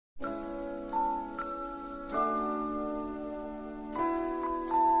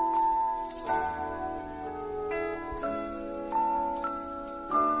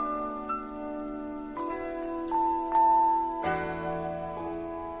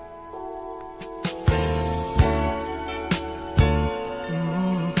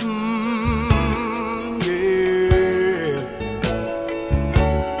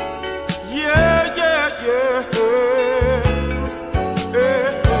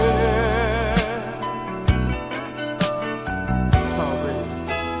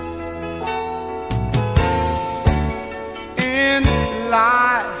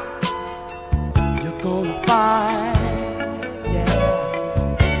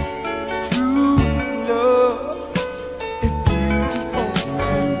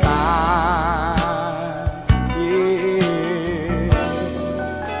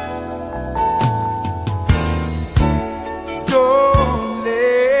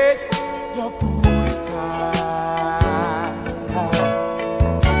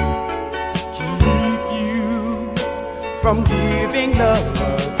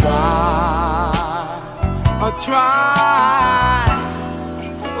try.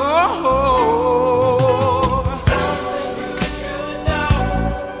 Oh,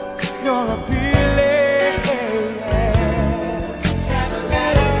 you're appealing. Never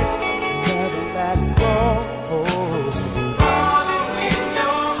let it go. Never let it go. Falling in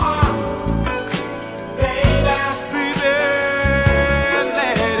your heart, baby, baby,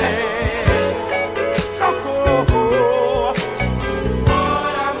 lady. Oh,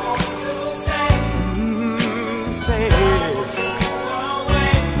 what I want to say, say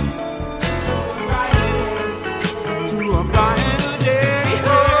away to a brighter day.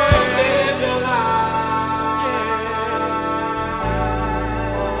 Live your life.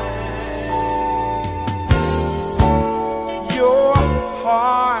 Your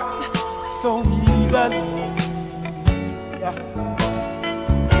heart so eagerly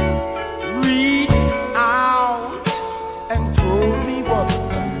reached out and told me what you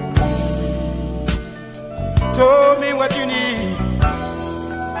need. Told me what you need.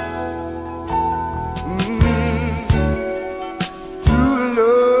 True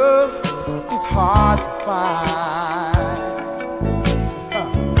love is hard to find.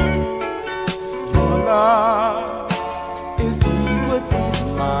 Your love is deeper than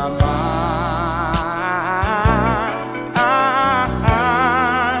my mind.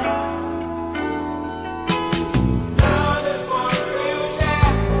 Love is what we'll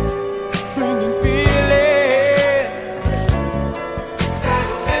share, bringing feeling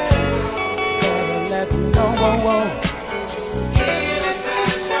that'll let you know, that'll let you know. Whoa, whoa. In a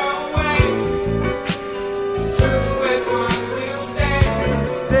special way, true is what we'll stay,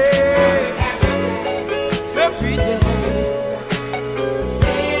 stay every day.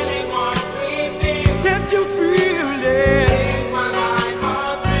 Feeling what we feel. Can't you feel it? Is my life a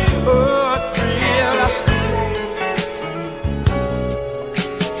thrill? Oh, a thrill.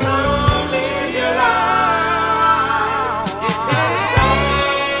 Come live your life.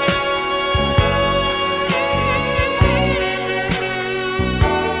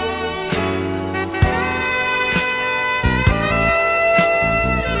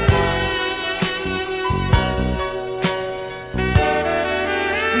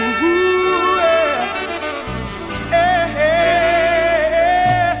 Ooh, yeah.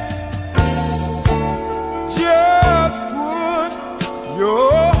 Just put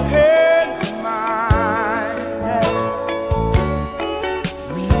your hand in mine.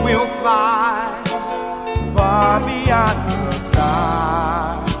 We will fly far beyond the sky.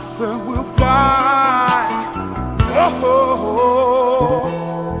 So we'll fly. Oh,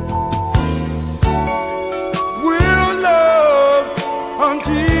 we'll love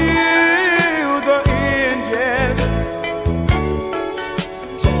until the end. Yes,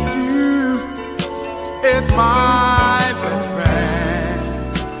 just you is my best friend,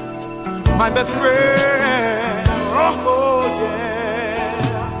 my best friend.